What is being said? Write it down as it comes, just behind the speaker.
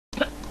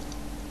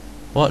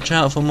Watch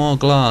out for more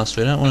glass.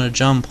 We don't want to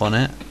jump on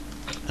it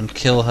and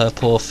kill her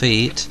poor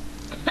feet,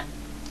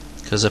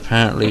 because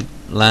apparently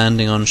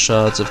landing on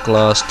shards of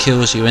glass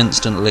kills you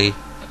instantly.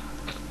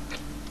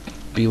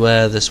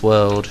 Beware this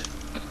world.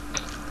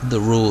 The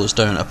rules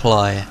don't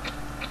apply.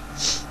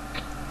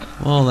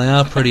 Well, they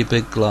are pretty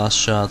big glass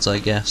shards, I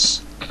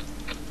guess.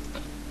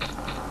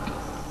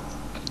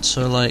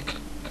 So, like,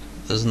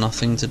 there's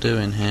nothing to do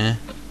in here.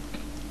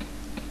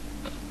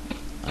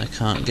 I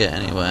can't get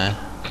anywhere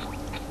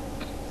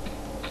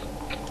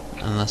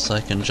unless I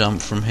can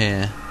jump from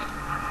here,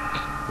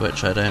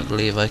 which I don't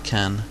believe I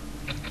can.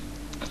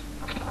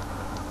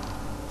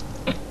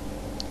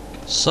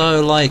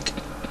 So, like,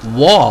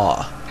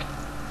 what?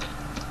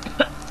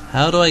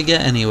 How do I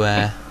get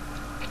anywhere?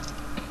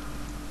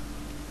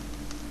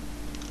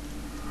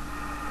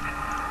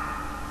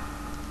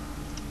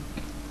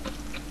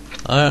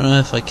 I don't know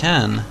if I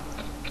can.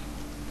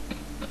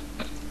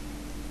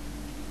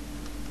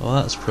 Well,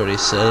 that's pretty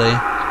silly.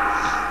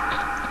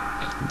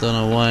 Don't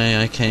know why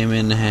I came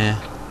in here.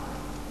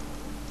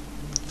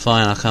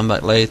 Fine, I'll come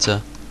back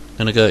later.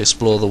 Gonna go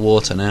explore the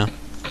water now.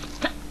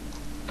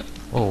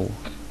 Oh.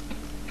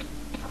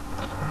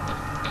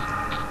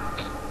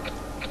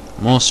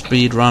 More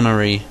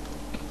speedrunnery.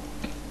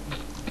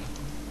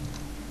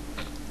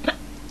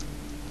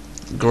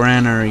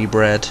 Granary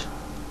bread.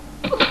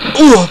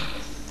 Ooh!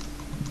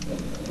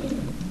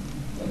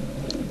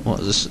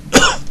 What is this?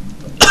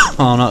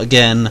 Oh, not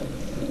again.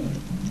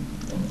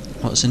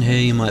 What's in here,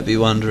 you might be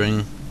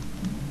wondering.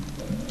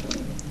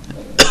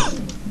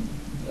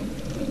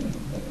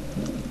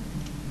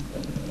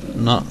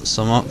 Not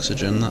some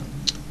oxygen. That.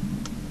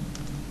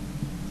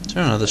 Is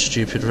there another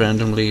stupid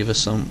random lever?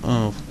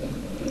 Oh.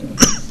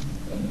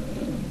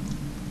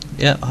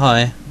 Yep,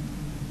 hi.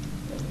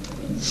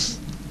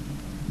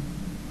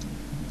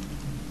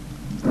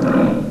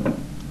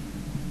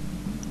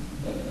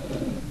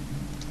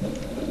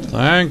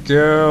 Thank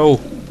you.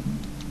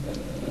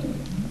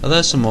 Are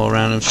there some more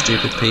random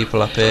stupid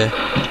people up here?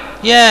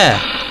 Yeah!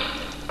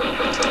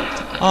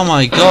 Oh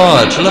my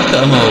god, look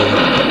at them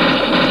all.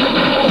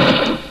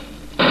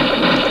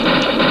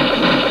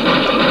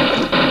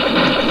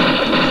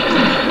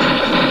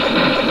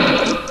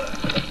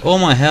 All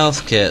my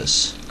health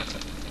kits.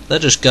 They're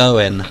just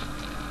going.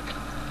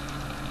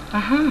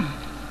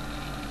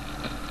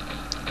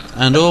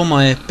 And all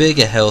my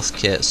bigger health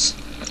kits.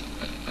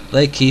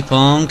 They keep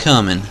on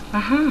coming.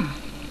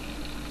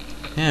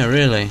 Yeah,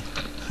 really.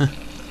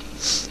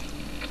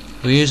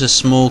 We use a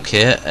small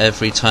kit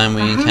every time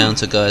we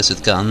encounter guys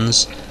with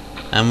guns,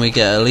 and we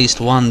get at least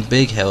one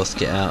big health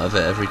kit out of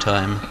it every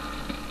time.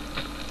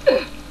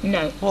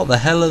 No. What the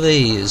hell are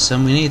these?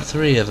 And we need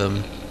 3 of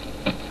them.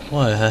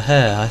 Whoa, her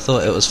hair. I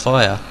thought it was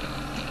fire.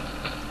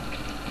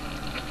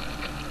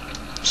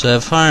 So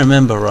if I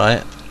remember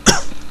right,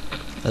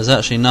 there's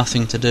actually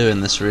nothing to do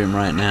in this room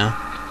right now.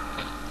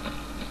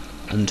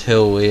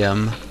 Until we,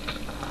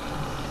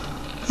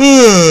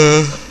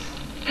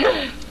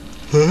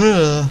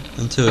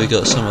 until we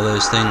got some of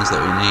those things that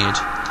we need.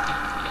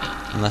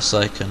 Unless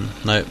I can...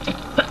 Nope.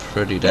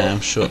 Pretty damn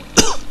sure.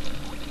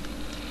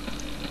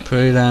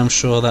 Pretty damn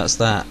sure that's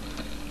that.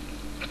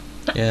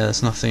 Yeah,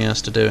 there's nothing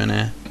else to do in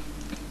here.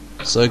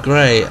 So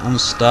great, I'm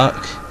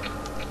stuck.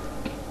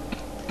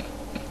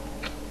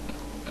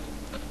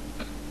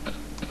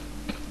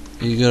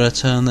 You gotta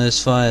turn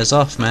those fires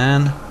off,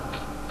 man.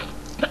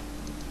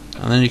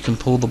 And then you can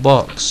pull the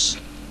box.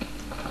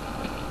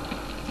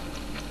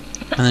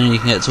 And then you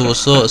can get to all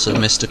sorts of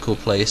mystical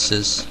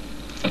places.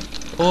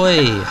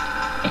 Oi!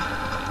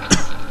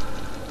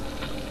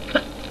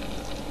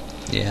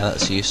 Yeah,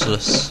 that's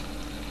useless.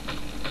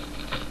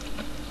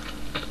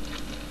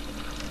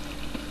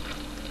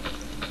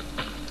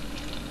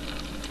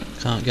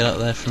 Can't get up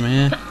there from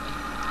here.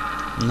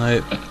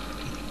 Nope.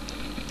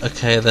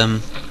 Okay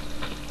then.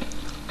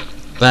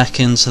 Back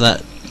into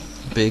that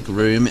big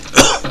room.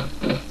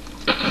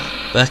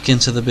 Back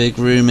into the big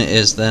room it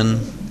is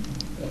then.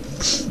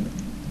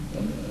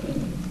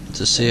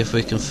 To see if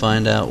we can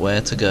find out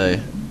where to go.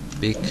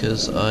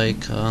 Because I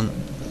can't.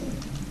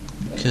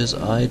 Because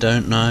I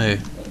don't know.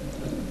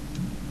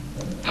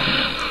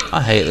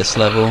 I hate this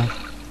level.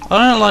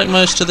 I don't like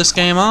most of this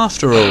game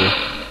after all.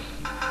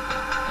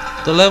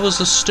 The levels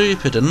are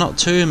stupid and not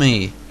to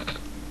me.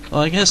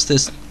 Well, I guess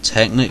this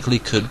technically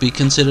could be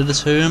considered a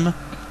tomb.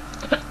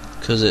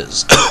 Because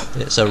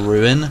it's a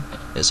ruin.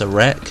 It's a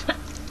wreck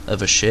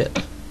of a ship.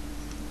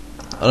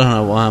 I don't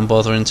know why I'm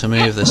bothering to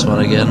move this one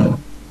again.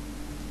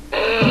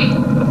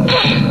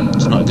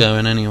 It's not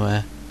going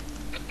anywhere.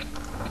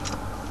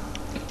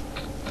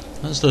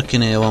 Let's look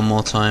in here one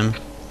more time.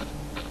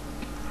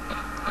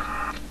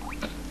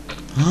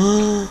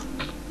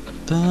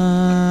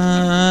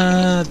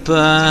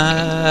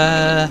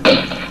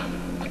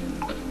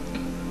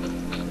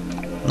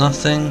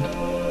 Nothing.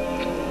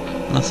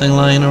 Nothing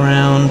lying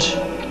around.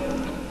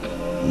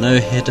 No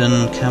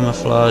hidden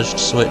camouflaged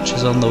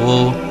switches on the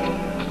wall.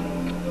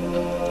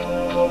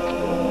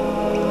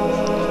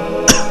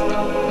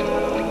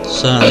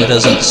 Certainly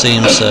doesn't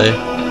seem so.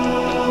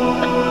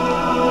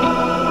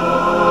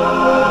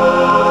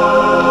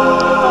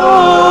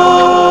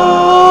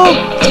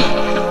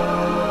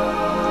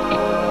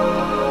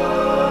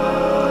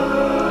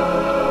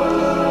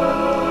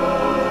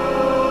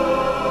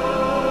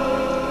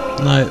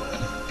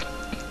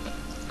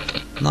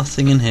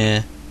 Nothing in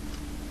here.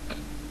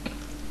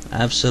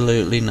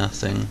 Absolutely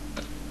nothing.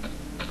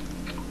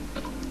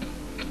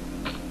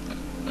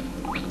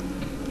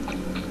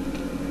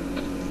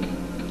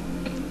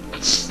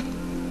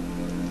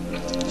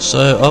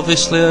 So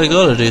obviously I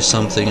gotta do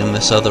something in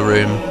this other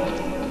room.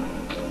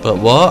 But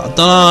what? I don't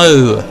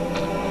know!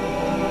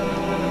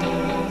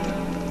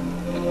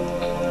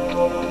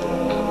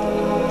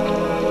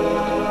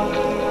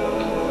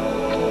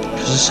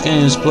 Because this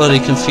game's bloody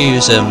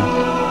confusing.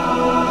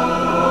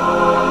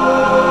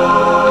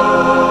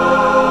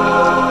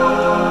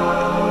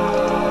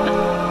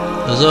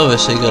 There's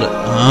obviously gotta...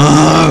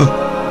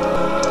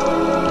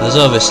 There's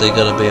obviously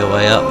gotta be a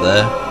way up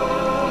there.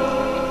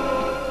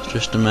 It's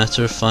just a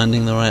matter of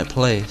finding the right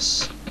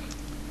place.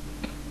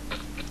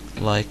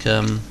 Like,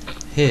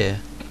 here.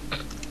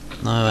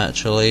 No,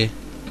 actually.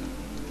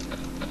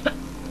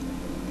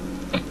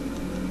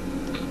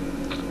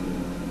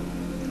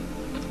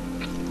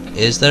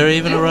 Is there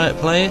even a right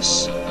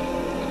place?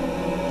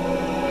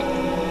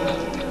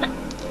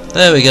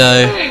 There we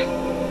go.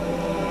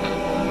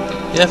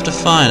 You have to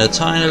find a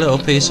tiny little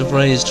piece of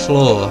raised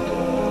floor.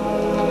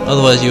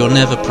 Otherwise you'll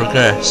never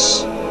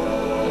progress.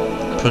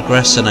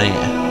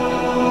 Progressinate.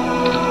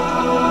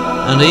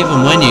 And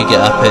even when you get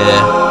up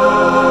here...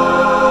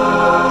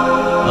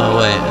 Oh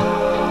wait.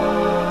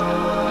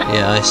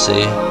 Yeah, I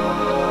see.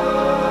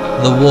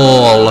 The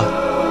wall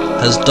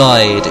has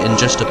died in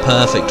just a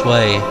perfect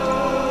way.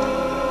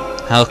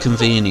 How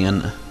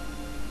convenient.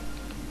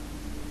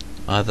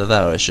 Either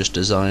that or it's just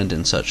designed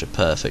in such a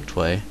perfect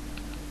way.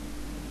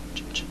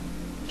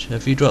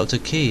 Have you dropped a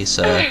key,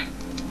 sir?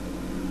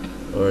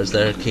 Or is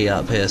there a key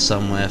up here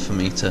somewhere for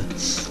me to...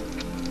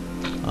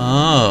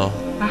 Oh.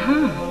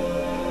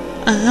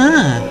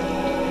 Aha!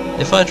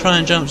 If I try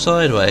and jump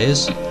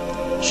sideways,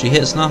 she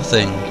hits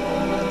nothing.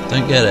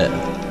 Don't get it.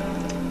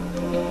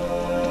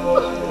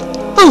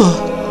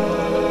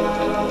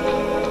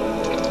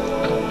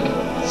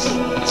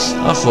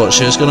 I thought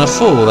she was gonna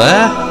fall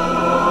there.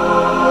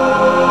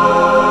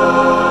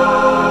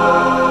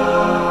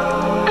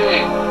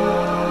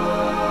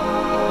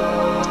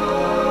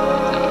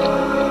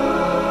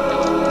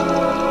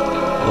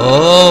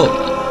 Oh,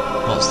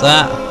 what's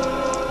that?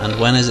 And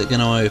when is it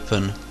going to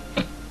open?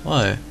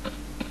 Whoa,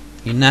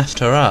 you naffed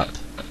her up.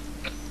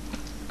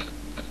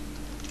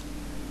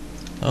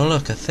 Oh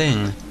look, a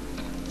thing.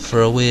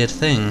 For a weird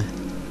thing.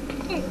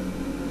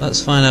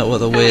 Let's find out what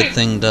the weird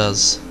thing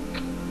does.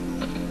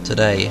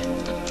 Today.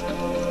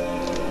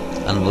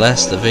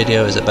 Unless the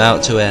video is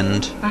about to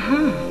end.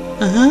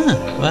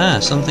 Wow,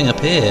 something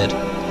appeared.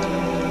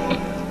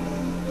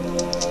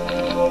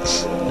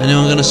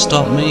 Anyone gonna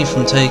stop me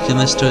from taking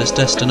this to its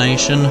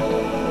destination?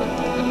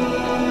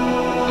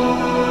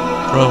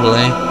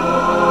 Probably.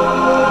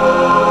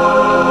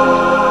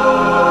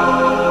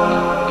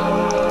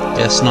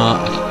 Guess not.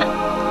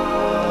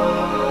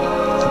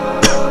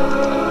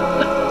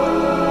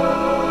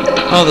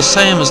 Oh, the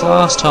same as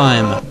last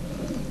time.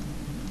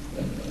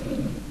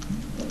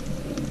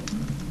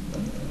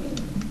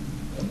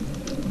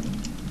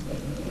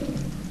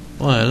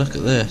 Whoa, look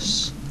at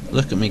this.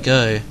 Look at me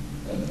go.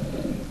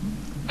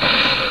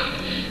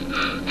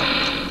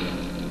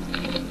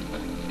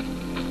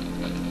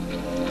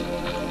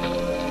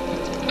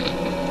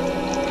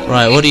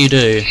 Right, what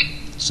do?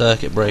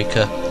 Circuit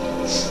breaker.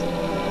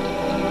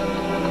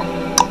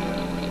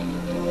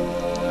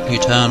 You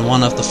turn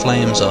one of the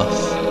flames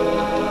off.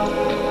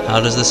 How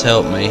does this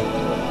help me?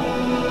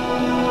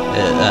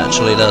 It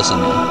actually doesn't.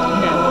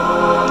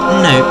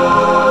 No.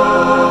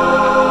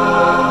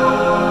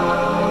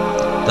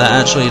 That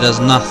actually does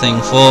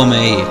nothing for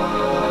me.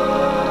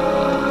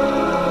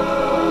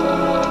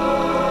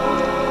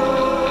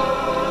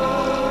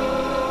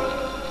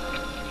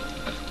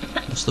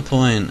 What's the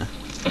point?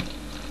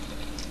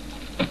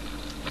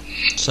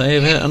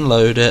 Save it and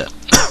load it,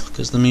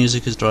 because the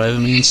music is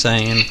driving me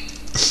insane.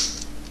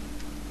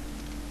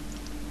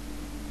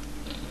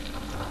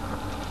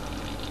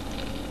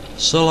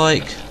 So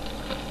like,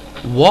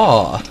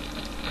 what?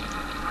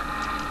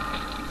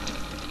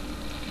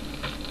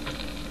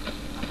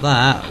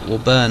 That will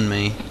burn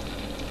me.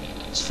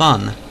 It's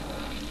fun.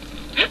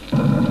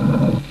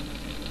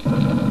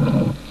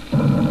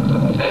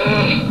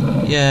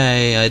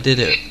 Yay, I did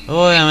it.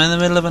 Oh, I'm in the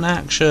middle of an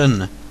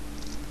action.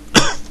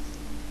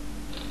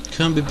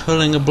 Couldn't be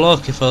pulling a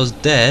block if I was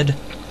dead.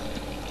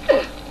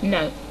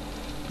 No.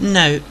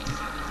 No.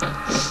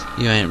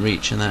 You ain't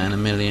reaching that in a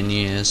million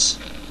years,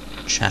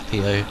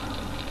 Chappio.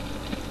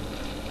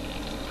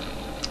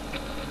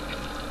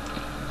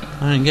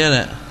 I don't get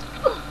it.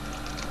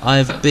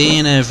 I've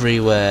been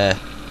everywhere.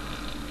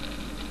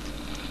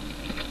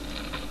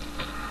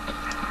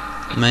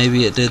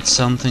 Maybe it did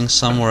something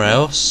somewhere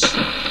else?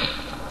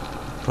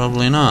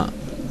 Probably not.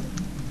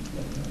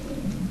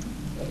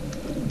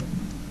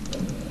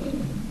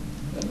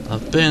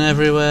 I've been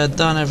everywhere,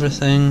 done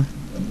everything.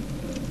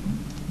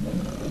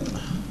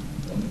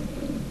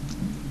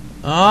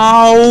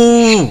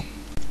 Oh!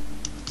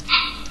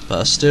 But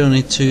I still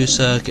need 2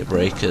 circuit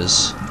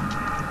breakers.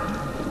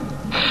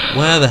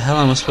 Where the hell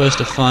am I supposed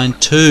to find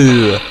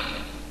 2?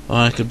 Oh,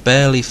 I could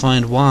barely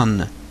find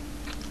one.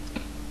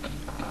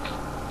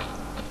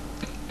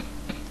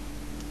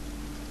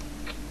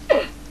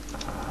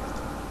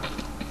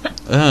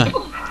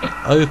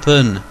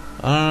 Open.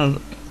 I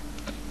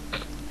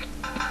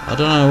don't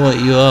know what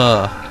you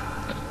are.